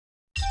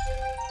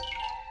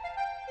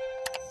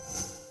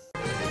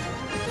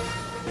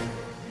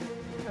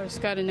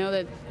just got to know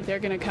that they're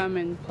going to come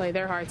and play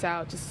their hearts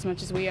out just as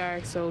much as we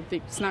are. So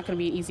it's not going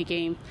to be an easy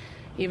game.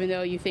 Even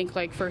though you think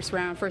like first,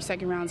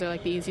 second rounds are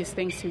like the easiest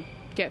things to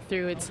get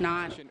through, it's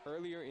not.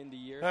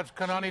 That's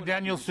Kanani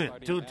Danielson,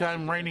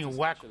 two-time reigning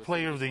WAC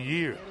Player of the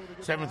Year.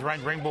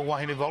 7th-ranked Rainbow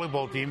Wahine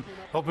volleyball team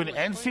opened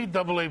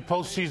NCAA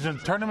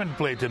postseason tournament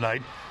play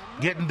tonight,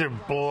 getting their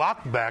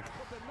block back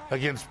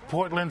against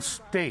Portland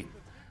State.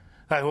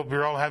 I hope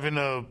you're all having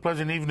a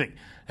pleasant evening.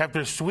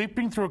 After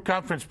sweeping through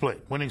conference play,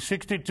 winning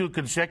 62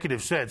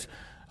 consecutive sets,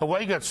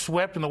 Hawaii got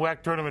swept in the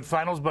WAC tournament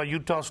finals by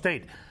Utah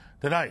State.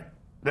 Tonight,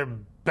 they're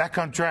back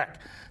on track.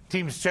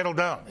 Teams settled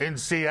down in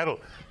Seattle.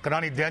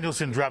 Kanani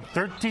Danielson dropped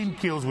 13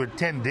 kills with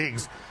 10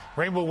 digs.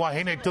 Rainbow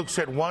Wahine took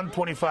set 1,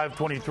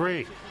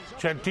 25-23.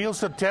 Chantil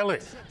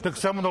Satele took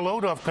some of the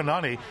load off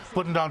Kanani,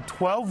 putting down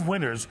 12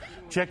 winners.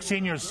 Check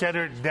senior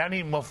setter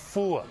Danny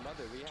Mafua.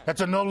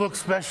 That's a no-look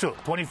special,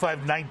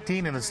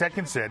 25-19 in the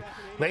second set.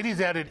 Ladies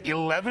added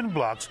 11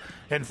 blocks,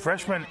 and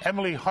freshman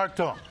Emily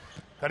Hartong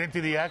got into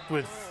the act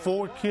with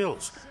 4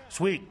 kills.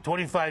 Sweet,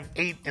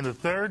 25-8 in the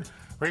third.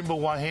 Rainbow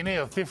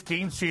Wahine, a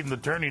 15 seed in the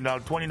tourney, now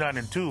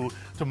 29-2.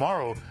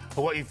 Tomorrow,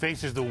 Hawaii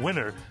faces the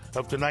winner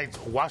of tonight's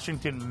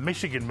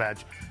Washington-Michigan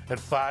match at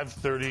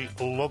 5:30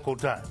 local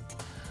time.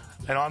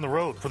 And on the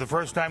road for the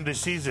first time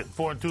this season,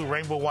 4-2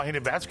 Rainbow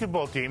Wahine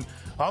basketball team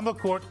on the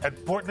court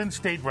at Portland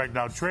State right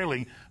now,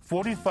 trailing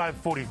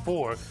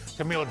 45-44.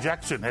 Camila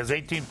Jackson has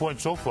 18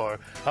 points so far.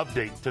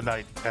 Update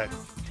tonight at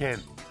 10.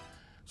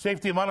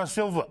 Safety Mana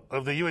Silva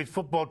of the UH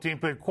football team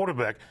played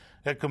quarterback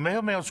at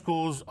Kamehameha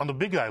Schools on the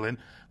Big Island,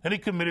 and he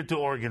committed to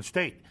Oregon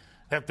State.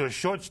 After a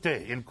short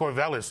stay in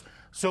Corvallis,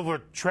 Silva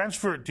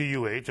transferred to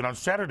UH, and on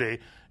Saturday,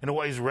 in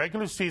Hawaii's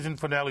regular season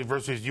finale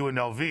versus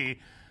UNLV,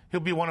 he'll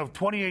be one of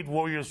 28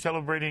 Warriors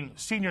celebrating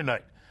senior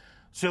night.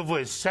 Silva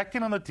is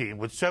second on the team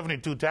with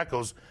 72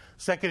 tackles,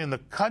 second in the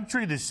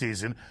country this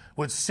season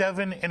with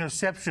 7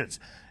 interceptions.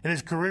 In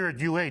his career at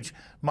UH,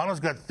 Mano's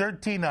got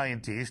 13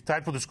 INTs,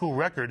 tied for the school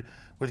record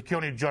with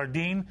Keone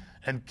Jardine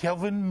and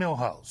Kelvin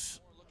Millhouse.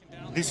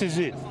 This is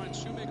it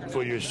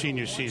for your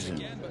senior season.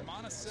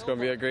 It's going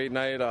to be a great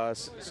night.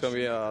 It's going to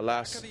be a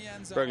last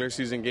regular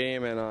season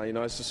game, and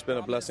it's just been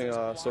a blessing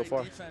so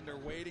far.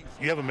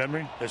 You have a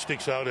memory that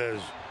sticks out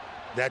as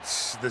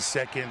that's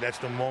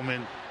the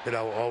moment that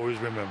I will always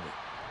remember?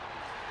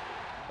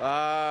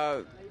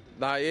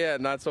 Not yet,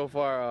 not so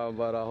far,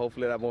 but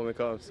hopefully that moment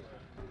comes.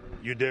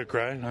 You dare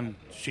cry on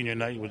senior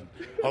night with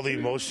all the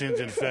emotions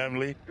and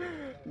family?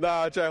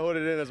 I try to hold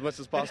it in as much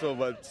as possible,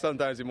 but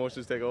sometimes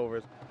emotions take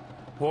over.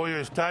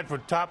 Warriors tied for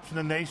tops in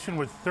the nation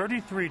with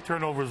 33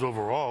 turnovers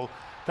overall,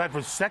 tied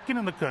for second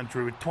in the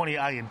country with 20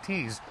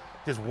 INTs,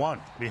 just 1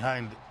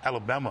 behind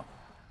Alabama.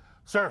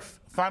 Surf,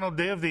 final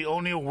day of the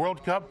O'Neill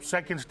World Cup,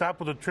 second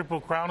stop with a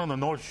Triple Crown on the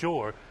North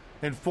Shore,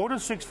 and 4 to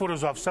 6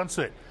 footers off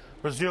Sunset.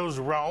 Brazil's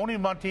Raoni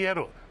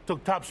Monteiro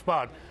took top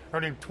spot,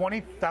 earning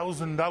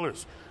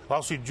 $20,000.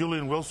 Aussie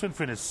Julian Wilson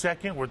finished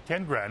second with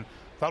 $10,000,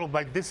 followed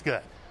by this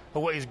guy,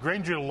 Hawaii's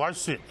Granger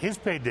Larson. His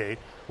payday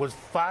was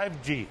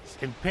 5 G's.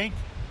 In pink,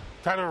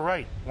 Tyler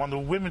Wright won the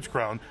women's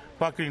crown,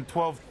 pocketing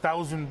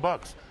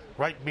 $12,000.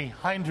 Right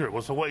behind her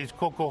was Hawaii's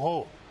Coco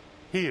Ho,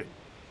 here,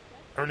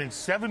 earning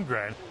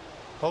 $7,000.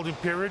 Holding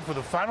period for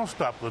the final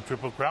stop of the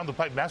Triple Crown, the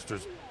Pipe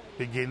Masters,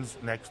 begins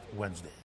next Wednesday.